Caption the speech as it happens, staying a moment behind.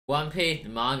One Piece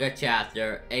Manga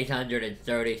Chapter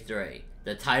 833.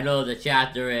 The title of the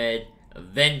chapter is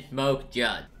Vinsmoke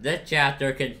Judge. This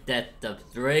chapter consists of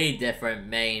 3 different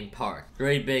main parts.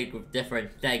 3 big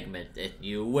different segments, if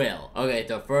you will. Okay,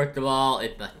 so first of all,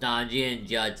 it's the Sanji and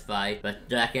Judge fight. The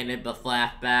second is the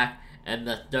flashback. And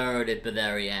the third is the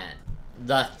very end.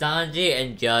 The Sanji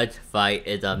and Judge fight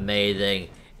is amazing.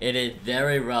 It is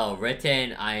very well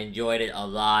written. I enjoyed it a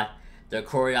lot. The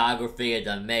choreography is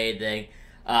amazing.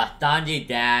 Sanji's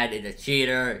dad is a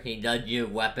cheater. He does use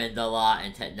weapons a lot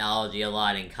and technology a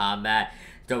lot in combat,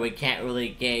 so we can't really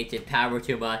gauge his power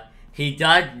too much. He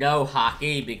does know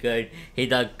hockey because he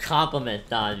does compliment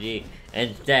Sanji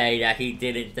and say that he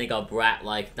didn't think a brat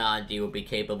like Sanji would be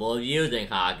capable of using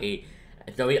hockey.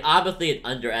 So he obviously is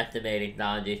underestimating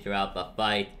Sanji throughout the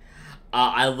fight.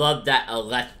 I love that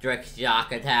electric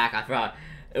shock attack. I thought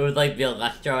it was like the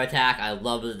electro attack. I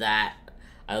loved that.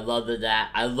 I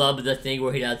loved the thing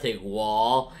where he does his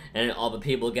wall, and all the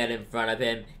people get in front of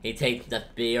him. He takes the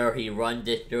spear, he runs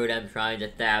it through them trying to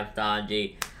stab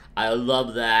Sanji. I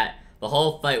love that. The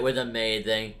whole fight was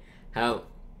amazing.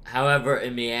 However,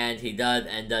 in the end, he does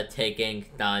end up taking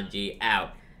Sanji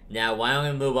out. Now, why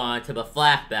don't we move on to the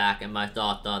flashback and my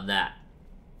thoughts on that.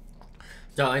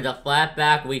 So, in the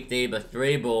flashback, we see the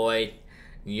 3 boys,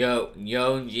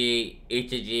 Yonji,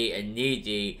 Ichiji, and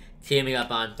Niji, teaming up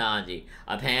on Sanji.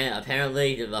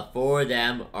 Apparently, the 4 of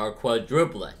them are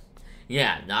quadruplets.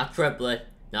 Yeah, not triplets,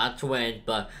 not twins,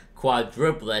 but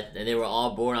quadruplets, and they were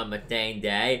all born on the same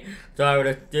day. So I would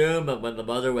assume that when the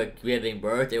mother was giving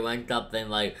birth, it went something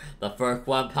like the first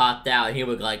one popped out, and he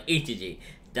was like Ichiji.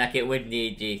 Second with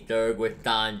Niji, third with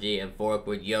Sanji, and fourth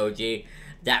with Yoji.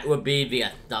 That would be the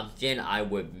assumption I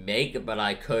would make, but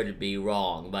I could be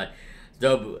wrong. But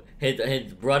so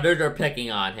his brothers are picking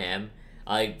on him,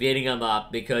 like beating him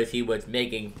up because he was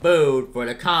making food for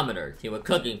the commoners. He was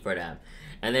cooking for them,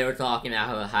 and they were talking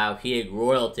about how he had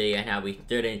royalty and how he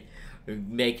shouldn't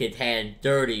make his hands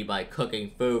dirty by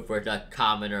cooking food for the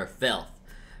commoner filth.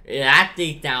 It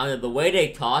actually sounded, the way they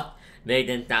talked made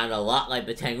them sound a lot like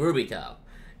the Tenryubito.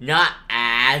 Not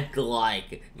as,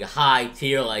 like, high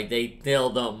tier, like, they still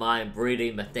don't mind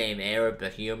breathing the same air as the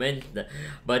humans,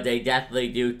 but they definitely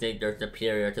do think they're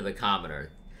superior to the commoners.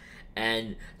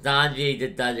 And Sanji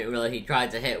just doesn't really, he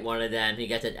tries to hit one of them, he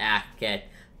gets his ass kicked,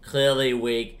 clearly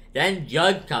weak. Then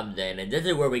Judge comes in, and this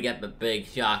is where we get the big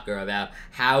shocker about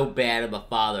how bad of a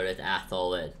father this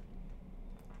asshole is.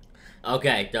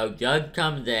 Okay, so Judge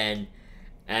comes in,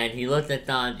 and he looks at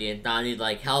Sanji, and Sanji's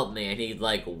like, help me, and he's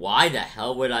like, why the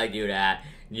hell would I do that?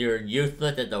 You're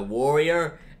useless as a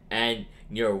warrior, and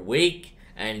you're weak,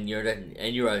 and you're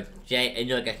a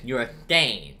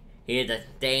stain. He is a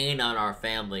stain on our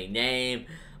family name.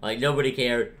 Like, nobody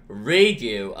cares.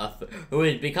 Riju, who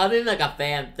is becoming like a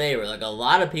fan favorite, like a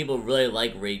lot of people really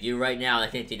like Riju right now, I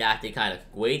think she's actually kind of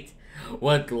sweet,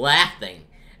 was laughing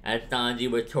as Sanji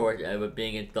was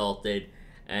being insulted.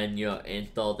 And you're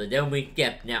insulted. Then we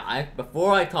skip. Now,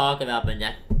 before I talk about the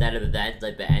next set of events,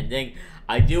 like the ending,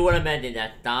 I do want to mention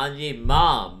that Sanji's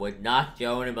mom was not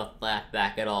shown in the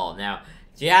flashback at all. Now,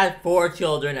 she has 4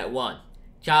 children at once.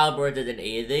 Childbirth isn't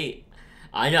easy.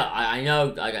 I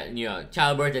know,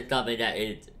 childbirth is something that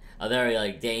is a very,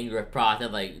 like, dangerous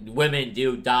process. Like, women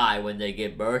do die when they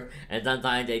give birth, and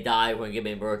sometimes they die when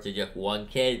giving birth to just 1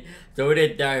 kid. So it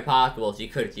is very possible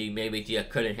maybe she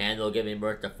couldn't handle giving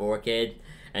birth to 4 kids.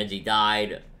 And she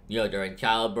died, during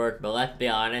childbirth. But let's be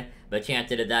honest, the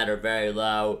chances of that are very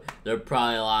low. There's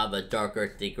probably a lot of a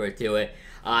darker secret to it.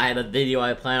 I have a video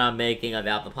I plan on making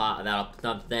about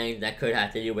some things that could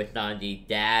have to do with Sanji's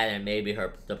dad and maybe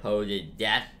her supposed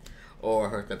death or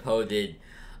her supposed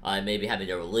maybe having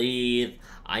to leave.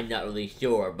 I'm not really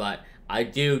sure, but I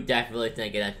do definitely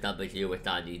think it has something to do with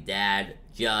Sanji's dad,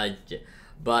 Judge.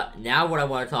 But now what I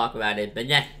want to talk about is the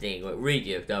next thing with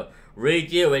Riju. So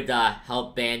Riju is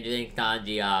help bandaging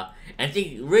Sanji up, and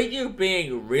Riju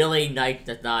being really nice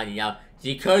to Sanji.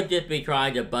 She could just be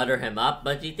trying to butter him up,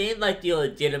 but she seems like she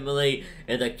legitimately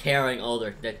is a caring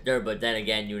older sister, but then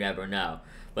again, you never know.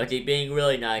 But she's being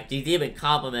really nice. She's even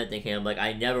complimenting him, like,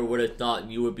 I never would have thought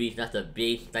you would be such a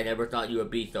beast. I never thought you would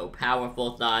be so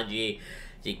powerful, Sanji.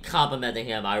 She's complimenting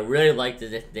him. I really liked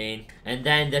this scene. And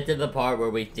then this is the part where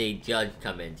we see Judge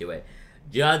come into it.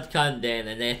 Judge comes in,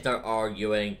 and they start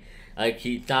arguing. Like,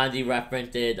 Sanji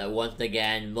references once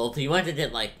again. Well, he mentioned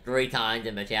it like 3 times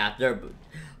in the chapter,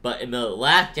 but in the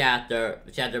last chapter,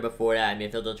 the chapter before that, in the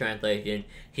official translation,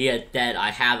 he had said,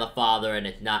 I have a father and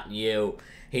it's not you.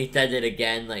 He says it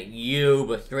again, like, you,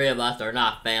 the 3 of us are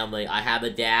not family. I have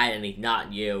a dad and he's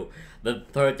not you. The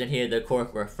person he is, of course,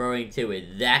 referring to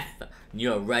is Zeph,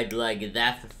 red leg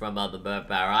death from the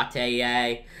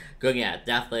Baratie. Good, yeah,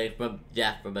 definitely from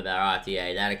death from the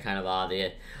Baratie. That is kind of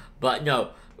obvious. But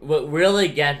no, what really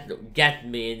gets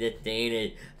me in this scene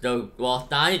is, so while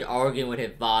Sanji's arguing with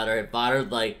his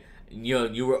father's like,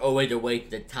 you were always a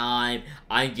waste of time,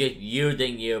 I'm just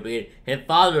using you, because his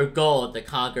father's goal is to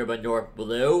conquer the North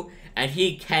Blue, and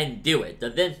he can do it.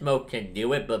 The Vinsmoke can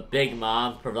do it, but Big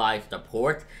Mom provides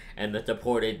support, and the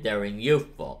support is very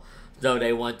useful. So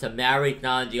they want to marry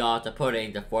Sanji off to put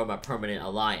in to form a permanent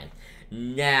alliance.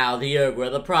 Now, here's where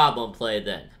the problem plays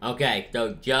in. Okay,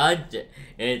 so Judge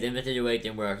is in a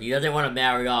situation where he doesn't want to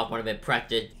marry off one of his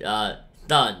precious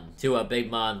sons to a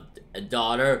Big Mom's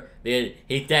daughter.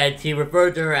 He said he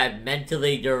referred to her as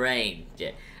mentally deranged.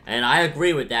 And I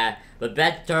agree with that. The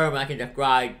best term I can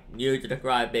use to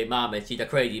describe Big Mom is she's a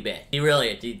crazy bitch. She really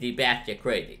is. She's batshit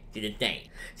crazy. She's insane.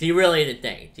 She really is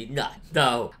insane. She's nuts.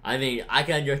 So, I mean, I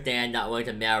can understand not wanting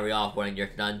to marry off one of your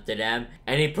sons to them.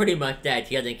 And he pretty much said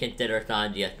he doesn't consider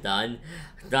Sanji a son.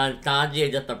 Sanji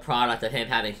is just a product of him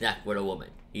having sex with a woman.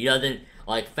 He doesn't,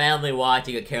 like, family-wise,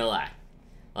 he could care less.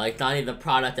 Like, Sanji's a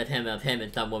product of him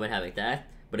and some woman having sex.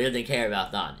 But he doesn't care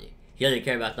about Sanji. He doesn't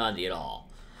care about Sanji at all.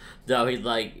 So he's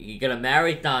like, he's gonna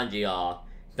marry Sanji off.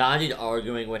 Sanji's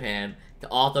arguing with him,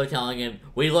 also telling him,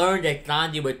 we learned that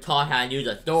Sanji was taught how to use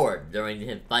a sword during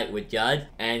his fight with Judge,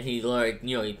 and he learned,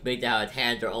 he speaks how his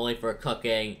hands are only for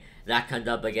cooking. That comes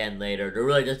up again later. They're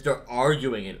really just start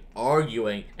arguing,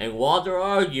 and while they're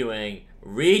arguing,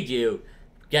 Riju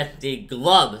gets the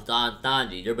gloves on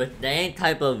Sanji. They're the same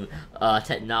type of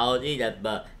technology that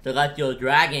the Celestial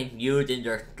Dragons used in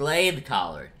their slave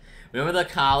collars. Remember the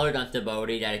collars on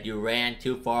Sabaody that if you ran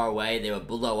too far away, they would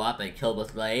blow up and kill the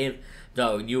slave?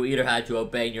 So you either had to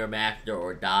obey your master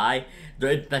or die.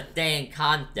 It's the same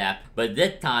concept, but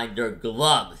this time they're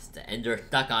gloves, and they're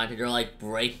stuck on, they're like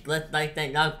bracelets, I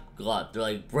think, not gloves, they're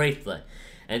like bracelets.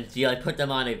 And she like put them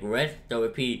on his wrist, so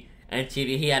if he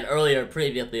had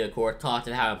previously, of course, talked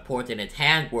about how important his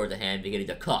hands were to him because he's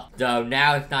a cook. So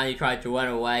now it's time he tries to run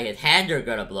away, his hands are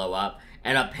gonna blow up.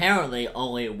 And apparently,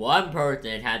 only one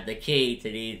person had the key to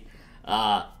these,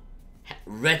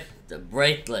 wrist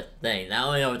bracelet things. I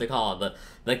don't know what to call them, but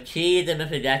the key is in the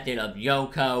possession of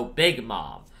Yonko Big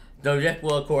Mom. So this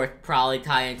will, of course, probably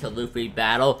tie into Luffy's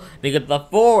battle, because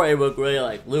before it was really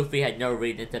like Luffy had no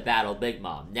reason to battle Big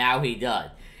Mom. Now he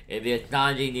does. If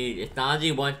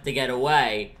Sanji wants to get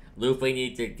away, Luffy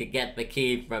needs to get the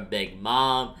keys from Big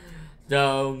Mom.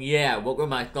 So yeah, what were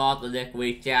my thoughts on this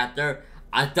week's chapter?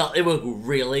 I thought it was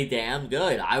really damn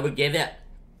good. I would give it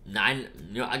 9,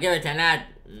 I give it 9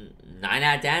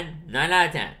 out of 10? 9 out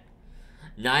of 10.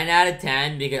 9 out of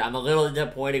 10 because I'm a little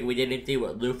disappointed we didn't see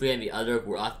what Luffy and the others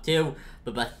were up to.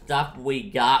 But the stuff we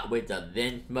got with the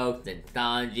Vinsmoke and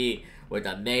Sanji was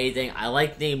amazing. I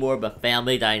like seeing more of a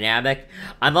family dynamic.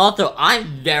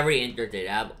 I'm very interested.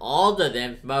 Out of all the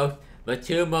Vinsmoke, the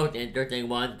two most interesting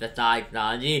ones besides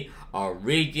Sanji are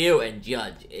Riju and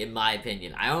Judge, in my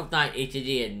opinion. I don't find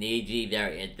Ichiji and Niji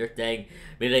very interesting,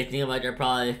 because they seem like they're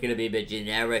probably just gonna be the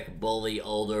generic bully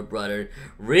older brother.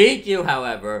 Riju,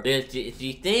 however,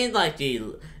 she seems like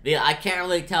I can't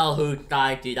really tell whose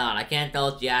side she's on. I can't tell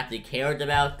if she actually cares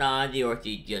about Sanji or if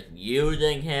she's just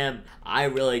using him. I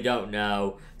really don't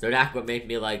know. So that's what makes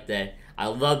me like this. I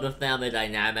love the family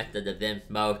dynamics of the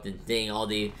Vinsmoke and seeing all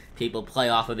these people play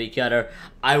off of each other.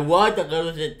 I was a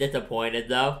little bit disappointed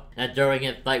though, that during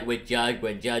his fight with Judge,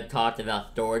 when Judge talked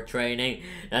about sword training,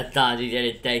 that Sanji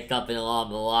didn't say something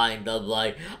along the lines of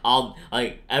like,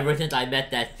 ever since I met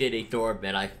that shitty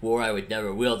swordman, I swore I would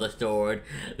never wield a sword.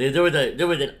 There was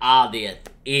an obvious,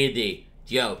 easy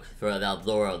joke for about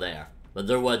Zoro there. But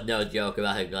there was no joke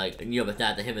about him, the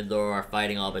fact that him and Zoro are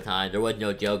fighting all the time. There was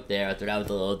no joke there, so that was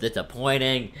a little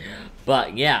disappointing.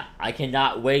 But yeah, I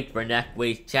cannot wait for next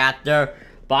week's chapter.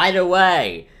 By the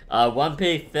way, One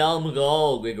Piece Film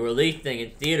Gold will be releasing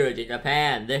in theaters in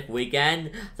Japan this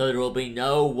weekend, so there will be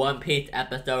no One Piece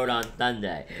episode on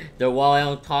Sunday. So while I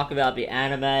don't talk about the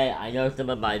anime, I know some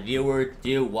of my viewers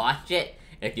do watch it.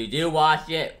 If you do watch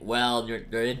it, well,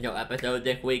 there is no episode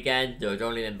this weekend, so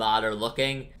don't even bother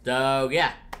looking. So,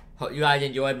 yeah. Hope you guys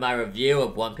enjoyed my review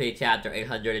of One Piece Chapter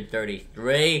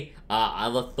 833. I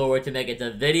look forward to making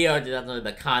some videos about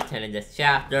the content in this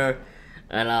chapter.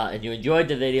 And, if you enjoyed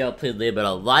the video, please leave it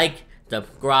a like.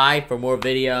 Subscribe for more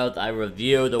videos. I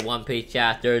review the One Piece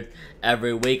chapters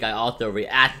every week. I also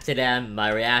react to them.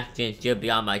 My reactions should be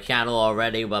on my channel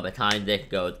already by the time this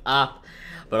goes up.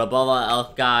 But above all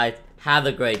else, guys, have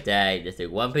a great day. This is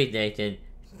One Piece Nation,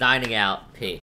 signing out. Peace.